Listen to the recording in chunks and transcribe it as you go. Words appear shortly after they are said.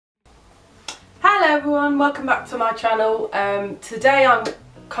Hello everyone, welcome back to my channel. Today I'm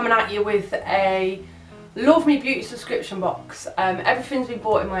coming at you with a Love Me Beauty subscription box. Everything's been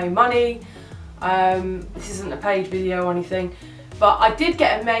bought in my own money. This isn't a paid video or anything, but I did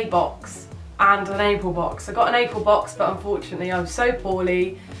get a May box and an April box. I got an April box, but unfortunately I was so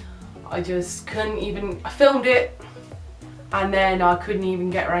poorly, I just couldn't even, I filmed it and then I couldn't even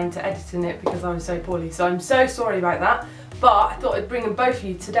get around to editing it because I was so poorly. So I'm so sorry about that, but I thought I'd bring them both for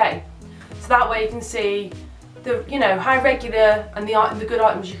you today. So that way you can see the, how regular and the good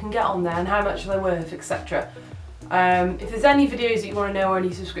items you can get on there and how much they're worth, etc. If there's any videos that you want to know or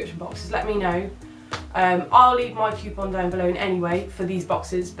any subscription boxes, let me know. I'll leave my coupon down below anyway for these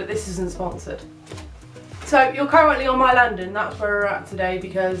boxes, but this isn't sponsored. So you're currently on my landing, that's where we're at today,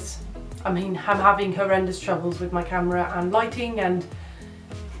 because I'm having horrendous troubles with my camera and lighting, and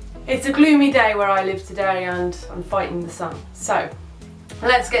it's a gloomy day where I live today and I'm fighting the sun. So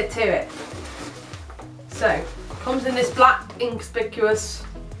let's get to it. So, comes in this black inconspicuous,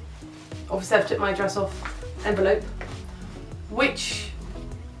 obviously I've took my address off, envelope, which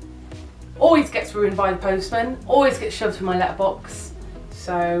always gets ruined by the postman, always gets shoved in my letterbox.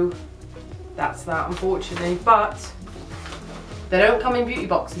 So that's that, unfortunately. But they don't come in beauty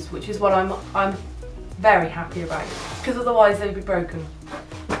boxes, which is what I'm very happy about, because otherwise they'd be broken.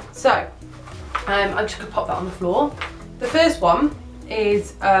 So I'm just gonna pop that on the floor. The first one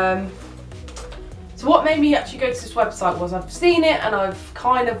is so what made me actually go to this website was I've seen it and I've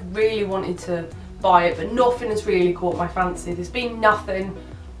kind of really wanted to buy it, but nothing has really caught my fancy. There's been nothing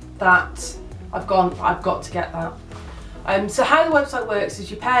that I've got to get that. So how the website works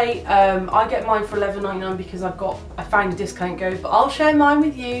is you pay, I get mine for $11.99 because I found a discount code, but I'll share mine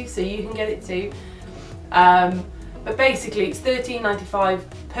with you so you can get it too. But basically it's $13.95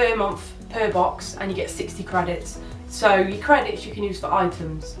 per month per box, and you get 60 credits. So your credits you can use for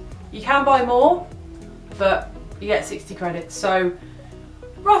items. You can buy more, but you get 60 credits. So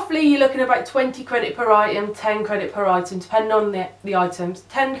roughly you're looking at about 20 credit per item, 10 credit per item, depending on the items.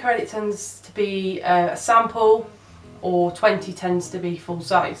 10 credit tends to be a sample, or 20 tends to be full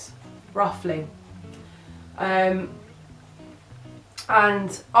size, roughly. And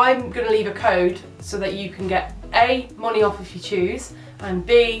I'm going to leave a code so that you can get A, money off if you choose, and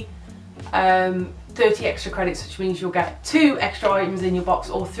B, 30 extra credits, which means you'll get 2 extra items in your box,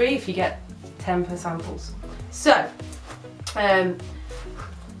 or 3 if you get 10 per samples. So I'm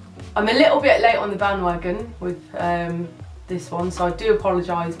a little bit late on the bandwagon with this one, so I do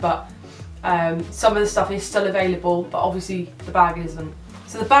apologise, but some of the stuff is still available, but obviously the bag isn't.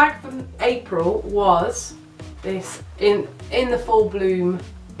 So the bag from April was this in the full bloom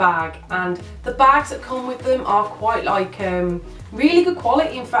bag, and the bags that come with them are quite like really good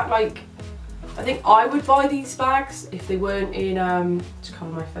quality. In fact, like, I think I would buy these bags if they weren't in, just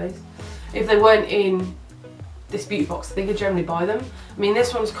cover my face, if they weren't in this beauty box. I think I'd generally buy them. I mean,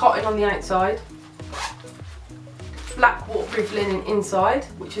 this one's cotton on the outside, black waterproof linen inside,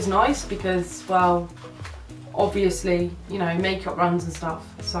 which is nice because, well, obviously, makeup runs and stuff,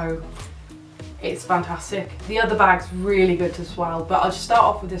 so it's fantastic. The other bag's really good as well, but I'll just start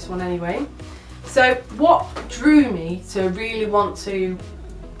off with this one anyway. So what drew me to really want to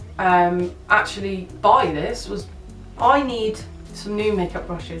actually buy this was I need some new makeup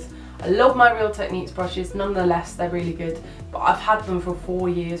brushes. I love my Real Techniques brushes, nonetheless they're really good, but I've had them for 4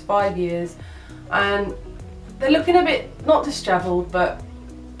 years, 5 years, and they're looking a bit, not disheveled, but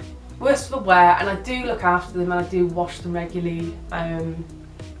worse for wear, and I do look after them and I do wash them regularly.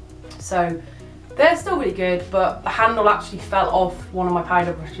 So they're still really good, but the handle actually fell off one of my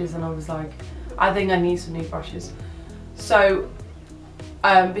powder brushes and I was like, I think I need some new brushes. So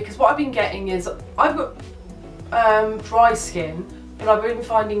because what I've been getting is, I've got dry skin, but I've been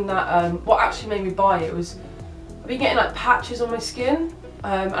finding that what actually made me buy it was I've been getting like patches on my skin,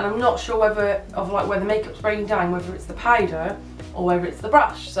 and I'm not sure whether the makeup's breaking down, whether it's the powder or whether it's the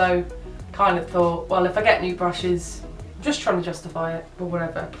brush. So kind of thought, well, if I get new brushes, I'm just trying to justify it or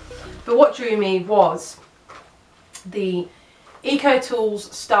whatever. But what drew me was the Eco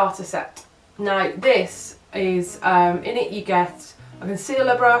Tools starter set. Now this is, in it you get a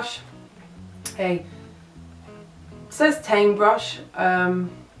concealer brush, it says tame brush, I'm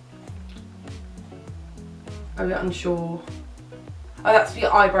a bit unsure. Oh, that's for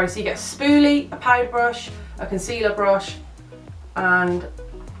your eyebrows. So you get a spoolie, a powder brush, a concealer brush, and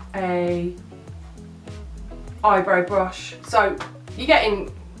a eyebrow brush. So you're getting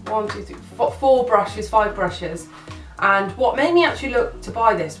 1, 2, 3, 4 brushes, 5 brushes. And what made me actually look to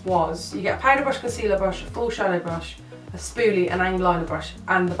buy this was you get a powder brush, concealer brush, a full shadow brush, a spoolie, an eyeliner brush,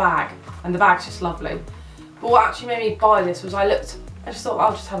 and the bag. And the bag's just lovely. But what actually made me buy this was I looked I just thought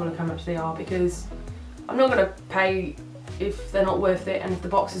I'll just have a look how much they are, because I'm not going to pay if they're not worth it and if the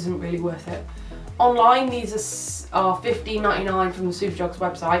box isn't really worth it. Online these are $15.99 from the Superjogs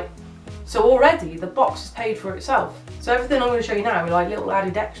website, so already the box is paid for itself. So everything I'm going to show you now are like little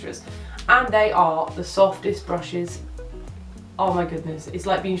added extras, and they are the softest brushes. Oh my goodness, it's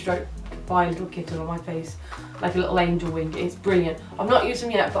like being stroked by a little kitten on my face, like a little angel wing. It's brilliant. I've not used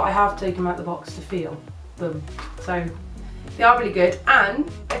them yet, but I have taken them out of the box to feel them. So they are really good, and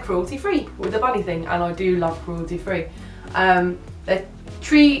they're cruelty free with the bunny thing, and I do love cruelty free. They're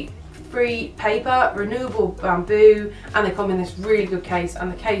tree free paper, renewable bamboo, and they come in this really good case, and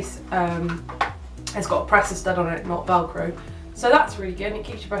the case has got a presser stud on it, not Velcro. So that's really good, and it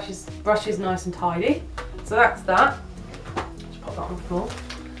keeps your brushes nice and tidy. So that's that. Just pop that on the floor.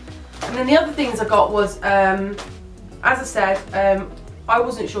 And then the other things I got was, as I said, I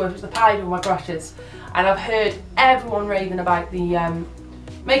wasn't sure if it was the powder or my brushes, and I've heard everyone raving about the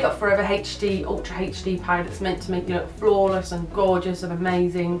Makeup Forever HD Ultra HD powder that's meant to make you look flawless and gorgeous and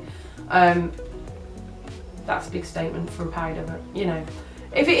amazing. That's a big statement for a powder, but you know,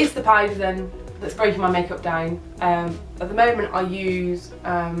 if it is the powder then that's breaking my makeup down. At the moment I use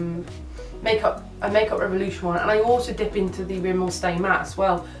a Makeup Revolution one, and I also dip into the Rimmel Stay Matte as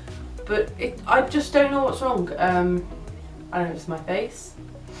well. But I just don't know what's wrong. I don't know if it's my face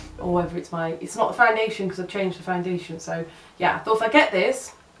or whether it's not the foundation, because I've changed the foundation. So yeah, I thought if I get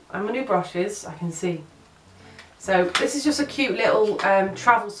this and my new brushes, I can see. So this is just a cute little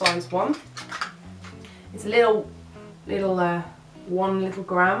travel size one. It's a little 1 little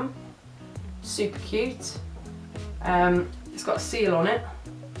gram, super cute. It's got a seal on it.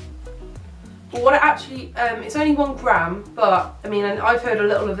 But what it actually, it's only 1 gram, but I mean, I've heard a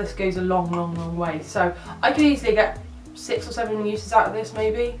little of this goes a long way. So I could easily get 6 or 7 uses out of this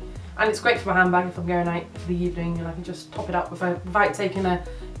maybe. And it's great for my handbag if I'm going out for the evening, and I can just top it up without taking a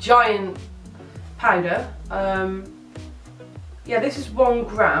giant powder. Yeah, this is 1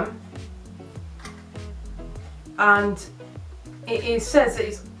 gram. And it says that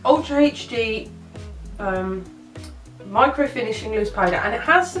it's Ultra HD micro finishing loose powder, and it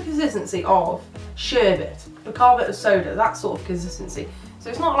has the consistency of sherbet, bicarbonate of soda, that sort of consistency. So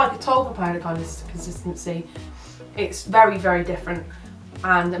it's not like a talcum powder kind of consistency. It's very, very different,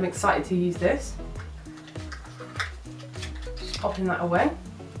 and I'm excited to use this. Just popping that away.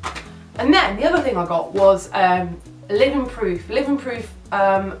 And then the other thing I got was Living Proof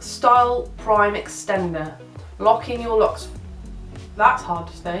Style Prime Extender. Lock in your locks. That's hard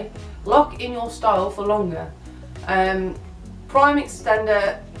to say. Lock in your style for longer. Prime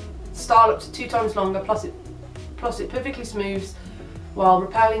extender, style up to 2 times longer, plus it perfectly smooths while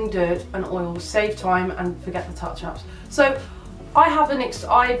repelling dirt and oil. Save time and forget the touch-ups. So I have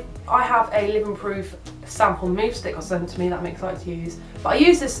I have a Living Proof sample mousse stick I sent to me that I'm excited to use. But I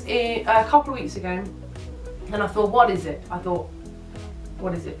used this a couple of weeks ago, and I thought, what is it? I thought,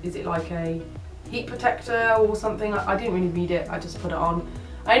 what is it? Is it like a heat protector or something? I didn't really read it. I just put it on.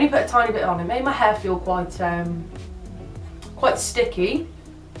 I only put a tiny bit on. It made my hair feel quite sticky,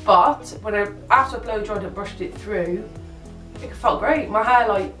 but after I blow dried and brushed it through, it felt great. My hair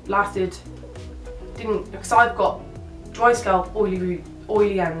because I've got dry scalp,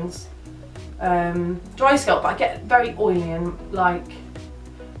 oily ends. Dry scalp, but I get very oily, and like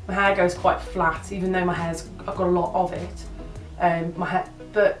my hair goes quite flat, even though I've got a lot of it.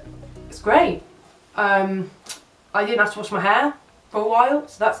 But it's great. I didn't have to wash my hair for a while,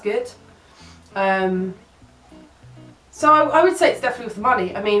 so that's good. So I would say it's definitely worth the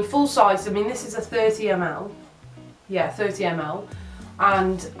money. I mean, full size, I mean, this is a 30 ml. Yeah, 30 ml.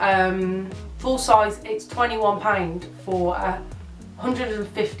 And full size, it's £21 for a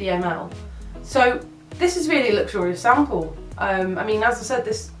 150 ml. So this is really a luxurious sample. I mean, as I said,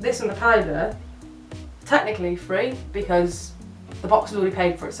 this and the powder, technically free, because the box has already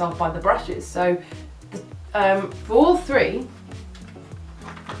paid for itself by the brushes. So for all three,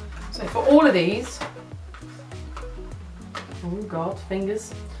 so for all of these, oh god,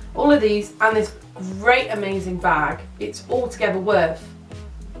 fingers, all of these and this great amazing bag, it's altogether worth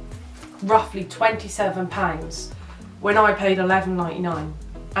roughly £27 when I paid £11.99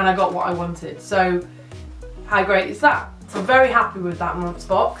 and I got what I wanted. So how great is that? So I'm very happy with that month's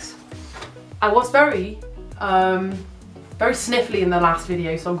box. I was very sniffly in the last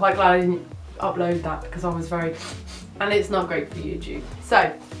video, so I'm quite glad I didn't upload that, because I was and it's not great for YouTube.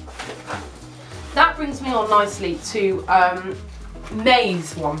 So that brings me on nicely to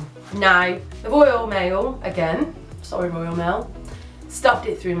May's one. Now, the Royal Mail, again, sorry Royal Mail, stuffed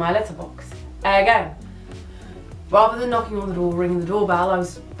it through my letterbox. Again, rather than knocking on the door, ringing the doorbell, I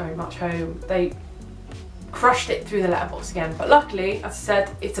was very much home. They crushed it through the letterbox again. But luckily, as I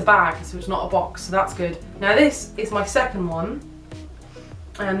said, it's a bag, so it's not a box, so that's good. Now this is my second one,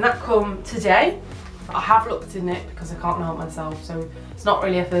 and that come today. I have looked in it because I can't help myself, so it's not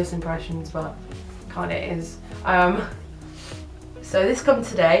really a first impressions, but kind of is. So this come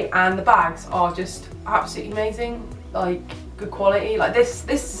today, and the bags are just absolutely amazing, like good quality. Like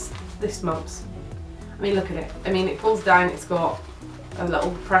this mumps. I mean, look at it. I mean, it pulls down. It's got a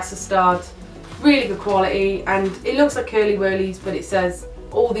little presser stud, really good quality, and it looks like curly whirlies, but it says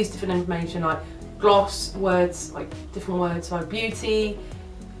all these different information like gloss words, like different words like beauty,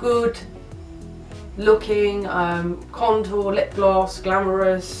 good looking, contour, lip gloss,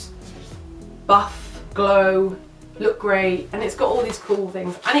 glamorous, buff, glow, look great, and it's got all these cool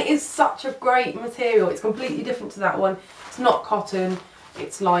things, and it is such a great material. It's completely different to that one. It's not cotton,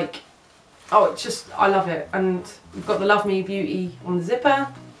 it's like, oh, it's just, I love it. And we've got the Love Me Beauty on the zipper.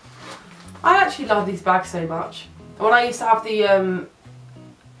 I actually love these bags so much. When I used to have the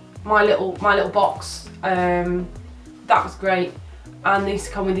my little box, that was great. And they used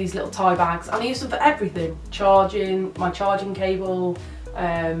to come with these little tie bags, and I use them for everything. Charging, my charging cable,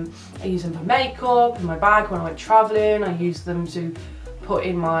 I use them for makeup, in my bag when I went travelling. I use them to put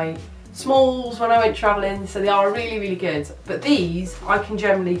in my smalls when I went travelling, so they are really, really good. But these, I can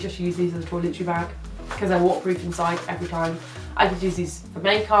generally just use these as a toiletry bag because they're waterproof inside every time. I could use these for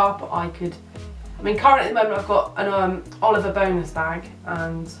makeup, I mean currently at the moment I've got an Oliver bonus bag,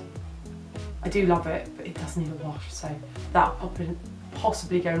 and I do love it, but it does need a wash, so that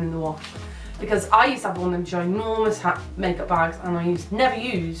possibly going in the wash. Because I used to have one of them ginormous makeup bags, and I never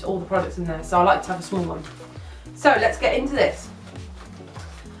use all the products in there, so I like to have a small one. So let's get into this.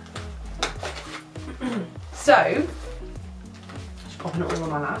 So, just popping it all on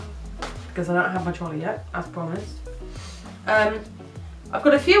my lap, because I don't have my trolley yet, as promised. I've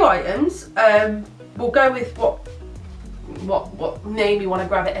got a few items. We'll go with what made me want to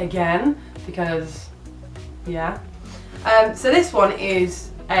grab it again, because yeah. So this one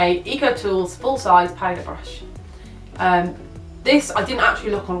is a EcoTools full-size powder brush. This, I didn't actually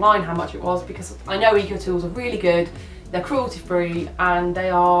look online how much it was, because I know EcoTools are really good, they're cruelty-free, and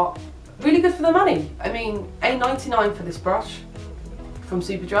they are really good for the money. I mean, $8.99 for this brush from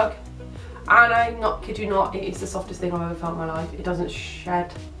Superdrug, and I'm not kid you not, it is the softest thing I've ever felt in my life. It doesn't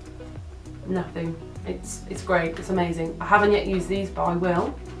shed nothing. It's great, it's amazing. I haven't yet used these, but I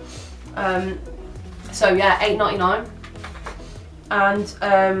will. So yeah, $8.99, and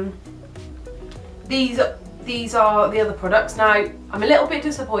these are the other products. Now, I'm a little bit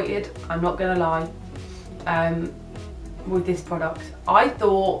disappointed, I'm not gonna lie, with this product. I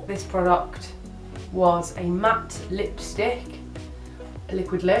thought this product was a matte lipstick, a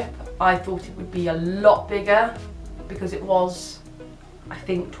liquid lip. I thought it would be a lot bigger, because it was, I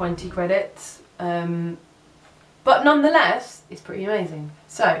think, 20 credits. But nonetheless, it's pretty amazing.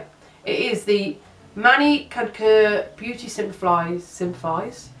 So, it is the Mani Concur Beauty Simplify.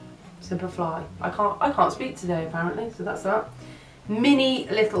 I can't speak today apparently, so that's that. Mini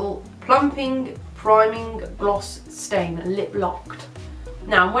little plumping priming gloss stain lip locked.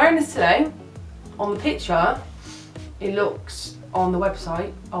 Now I'm wearing this today. On the picture, it looks, on the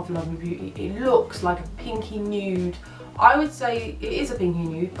website of Love Me Beauty, it looks like a pinky nude. I would say it is a pinky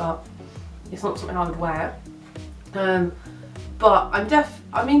nude, but it's not something I would wear. But I'm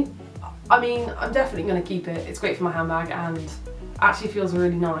definitely going to keep it. It's great for my handbag, and actually feels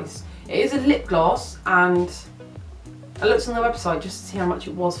really nice. It is a lip gloss, and I looked on the website just to see how much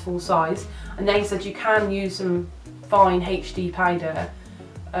it was full size, and they said you can use some fine HD powder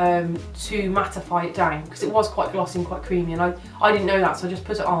to mattify it down, because it was quite glossy and quite creamy, and I didn't know that, so I just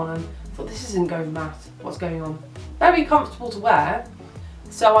put it on and thought, this isn't going matte, what's going on? Very comfortable to wear,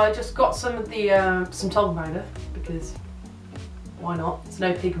 so I just got some of the some talcum powder, because why not, it's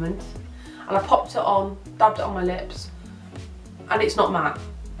no pigment, and I popped it on, dabbed it on my lips, and it's not matte,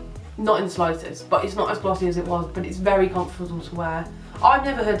 not in the slightest, but it's not as glossy as it was, but it's very comfortable to wear. I've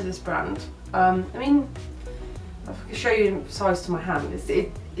never heard of this brand. I mean, I can show you the size to my hand.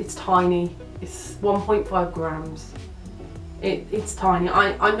 It's tiny. It's 1.5 grams. It's tiny.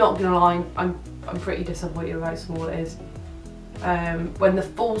 I'm not gonna lie. I'm pretty disappointed with how small it is. When the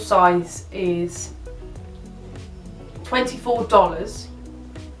full size is $24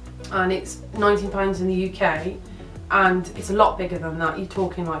 and it's £19 in the UK, and it's a lot bigger than that. You're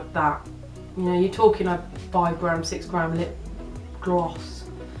talking like that. You know, you're talking like 5 gram, 6 gram lip gloss.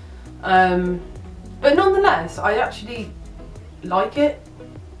 But nonetheless, I actually like it.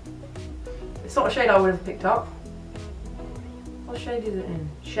 It's not a shade I would have picked up. What shade is it in?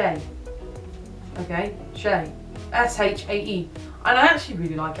 Shea. Okay, Shea. S-H-A-E. And I actually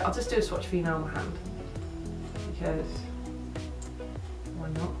really like it. I'll just do a swatch for you now on my hand. because why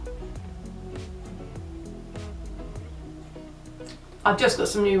not? I've just got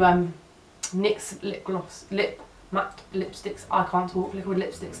some new NYX lip gloss, matte lipsticks. I can't talk, liquid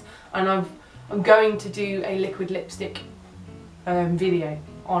lipsticks, and I'm going to do a liquid lipstick video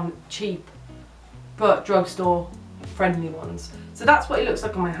on cheap but drugstore friendly ones. So that's what it looks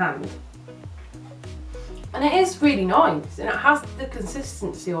like on my hand, and it is really nice, and it has the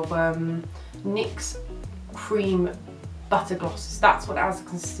consistency of NYX cream butter glosses. That's what it has the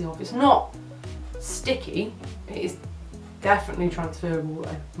consistency of. It's not sticky. It is definitely transferable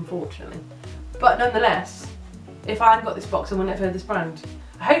though, unfortunately. But nonetheless, if I had got this box, I wouldn't have heard this brand.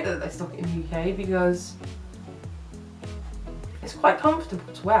 I hope that they stock it in the UK because it's quite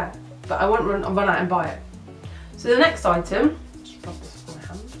comfortable to wear, but I won't run out and buy it. So the next item, just pop this in my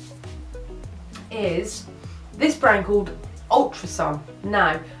hand, is this brand called Ultrasun.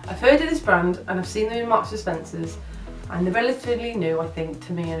 Now, I've heard of this brand and I've seen them in Marks and Spencer's, and they're relatively new, I think,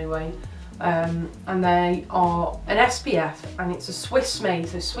 to me anyway. And they are an SPF, and it's a Swiss made,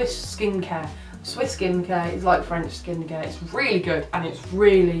 so Swiss skincare. Swiss skincare is like French skincare. It's really good, and it's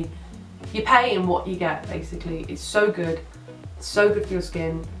really, you're paying what you get basically. It's so good. It's so good for your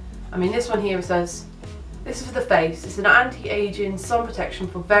skin. I mean, this one here, it says, this is for the face. It's an anti-aging sun protection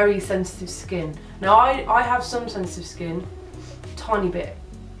for very sensitive skin. Now I have some sensitive skin, tiny bit.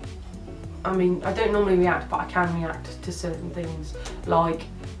 I mean, I don't normally react, but I can react to certain things. Like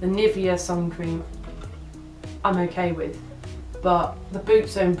the Nivea sun cream, I'm okay with. But the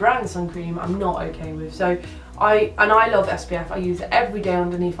Boots own brand sun cream, I'm not okay with. So I love SPF. I use it every day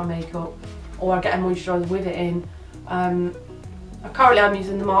underneath my makeup, or I get a moisturiser with it in. Currently I'm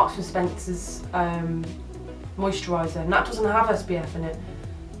using the Marks and Spencer's moisturiser, and that doesn't have SPF in it.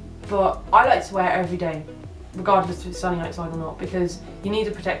 But I like to wear it every day, regardless if it's sunny outside or not, because you need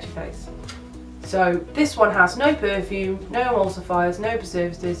to protect your face. So this one has no perfume, no emulsifiers, no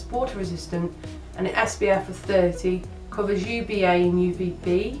preservatives, water resistant, and an SPF of 30, covers UVA and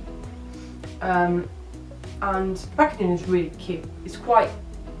UVB, and the packaging is really cute. It's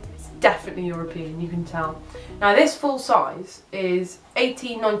definitely European, you can tell. Now this full size is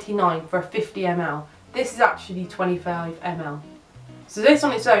 $18.99 for a 50 ml. This is actually 25 ml. So this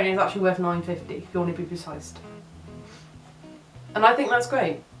on its own is actually worth $9.50 if you want to be precise. And I think that's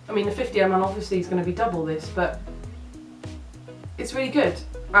great. I mean, the 50 ml obviously is going to be double this, but it's really good.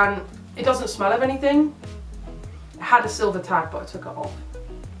 And it doesn't smell of anything. It had a silver tag, but I took it off.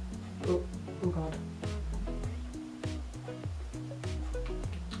 Oh god.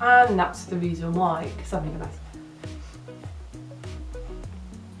 And that's the reason why, because I'm nice.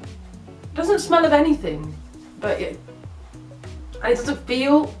 It doesn't smell of anything, but and it doesn't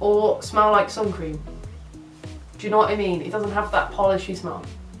feel or smell like sun cream. Do you know what I mean? It doesn't have that polishy smell.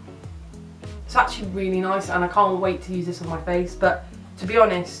 It's actually really nice, and I can't wait to use this on my face. But to be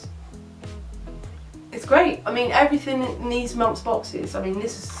honest, it's great. I mean, everything in these month's boxes. I mean,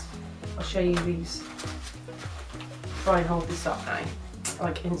 this is, I'll show you these. Try and hold this up now,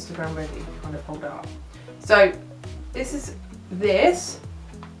 like Instagram ready, kind of hold it up. So this is this,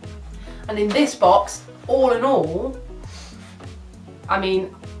 and in this box, all in all, I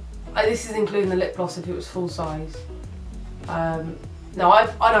mean, this is including the lip gloss if it was full size. No,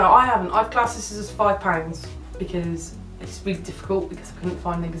 I've classed this as £5 because it's really difficult because I couldn't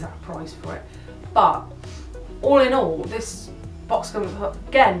find the exact price for it. But all in all, this box comes up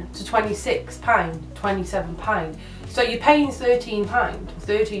again to £26, £27. So you're paying £13,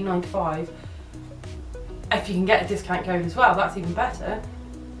 £13.95. If you can get a discount code as well, that's even better.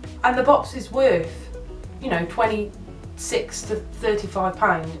 And the box is worth, you know, £26 to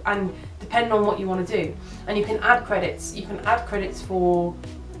 £35, and depending on what you want to do. And you can add credits. You can add credits for,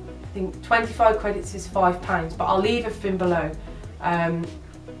 I think 25 credits is £5, but I'll leave everything below. And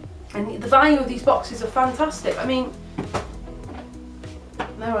the value of these boxes are fantastic. I mean,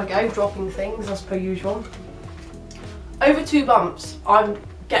 there I go, dropping things as per usual. Over 2 bumps, I'm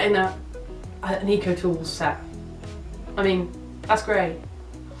getting an Eco Tools set. I mean, that's great.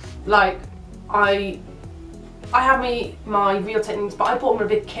 Like, I have my Real Techniques, but I bought them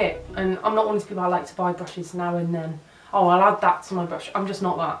in a big kit, and I'm not one of these people I like to buy brushes now and then. Oh, I'll add that to my brush. I'm just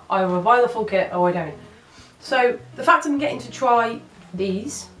not that. I either buy the full kit or I don't. So the fact I'm getting to try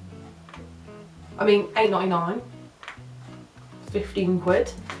these, I mean, £8.99, 15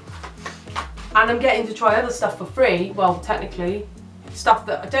 quid, and I'm getting to try other stuff for free. Well, technically, stuff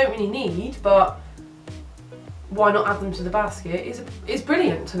that I don't really need, but why not add them to the basket is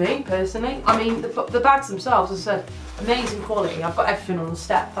brilliant to me personally. I mean, the bags themselves, as I said, amazing quality. I've got everything on the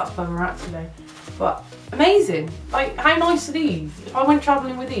step. That's where we're at today. But amazing. Like, how nice are these? If I went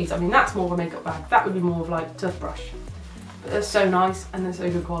travelling with these, I mean, that's more of a makeup bag. That would be more of like a toothbrush. But they're so nice and they're so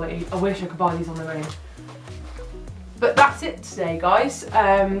good quality. I wish I could buy these on their own. But that's it today, guys.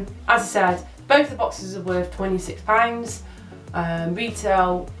 As I said, both the boxes are worth £26.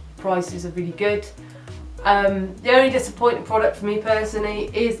 Retail prices are really good. The only disappointing product for me personally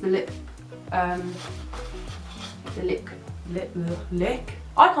is the lip. Lick.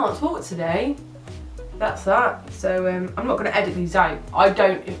 I can't talk today. That's that. So I'm not going to edit these out. I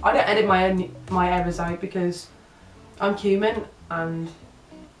don't edit my errors out because I'm human and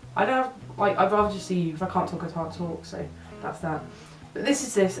I don't have, like, I'd rather just see you. If I can't talk, I can't talk. So that's that. But this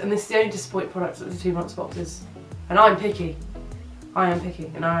is this, and this is the only disappointing product of the 2 months boxes. And I'm picky. I am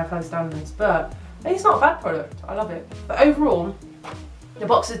picky, and I have high standards. But it's not a bad product. I love it. But overall, the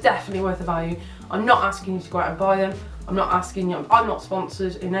box is definitely worth the value. I'm not asking you to go out and buy them. I'm not asking you. I'm not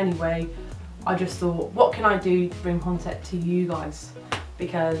sponsored in any way. I just thought, what can I do to bring content to you guys?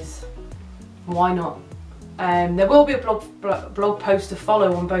 Because why not? There will be a blog post to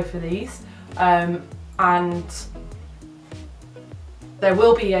follow on both of these, and there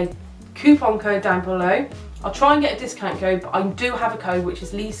will be a coupon code down below. I'll try and get a discount code, but I do have a code which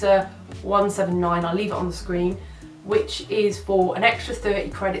is Lisa179. I'll leave it on the screen, which is for an extra 30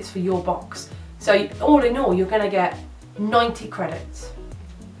 credits for your box. So all in all, you're going to get 90 credits.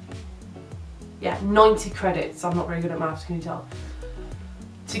 Yeah, 90 credits. I'm not very good at maths, can you tell?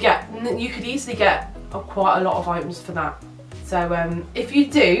 You could easily get quite a lot of items for that. So if you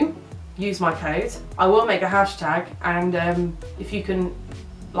do use my code, I will make a hashtag, and if you can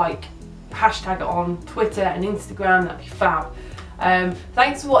like hashtag it on Twitter and Instagram, that'd be fab.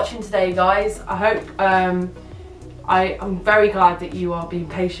 Thanks for watching today, guys. I hope I'm very glad that you are being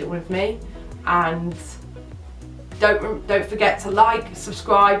patient with me, and don't forget to like,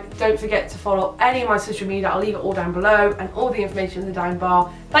 subscribe, don't forget to follow any of my social media. I'll leave it all down below, and all the information in the down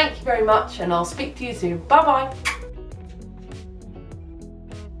bar. Thank you very much, and I'll speak to you soon. Bye bye.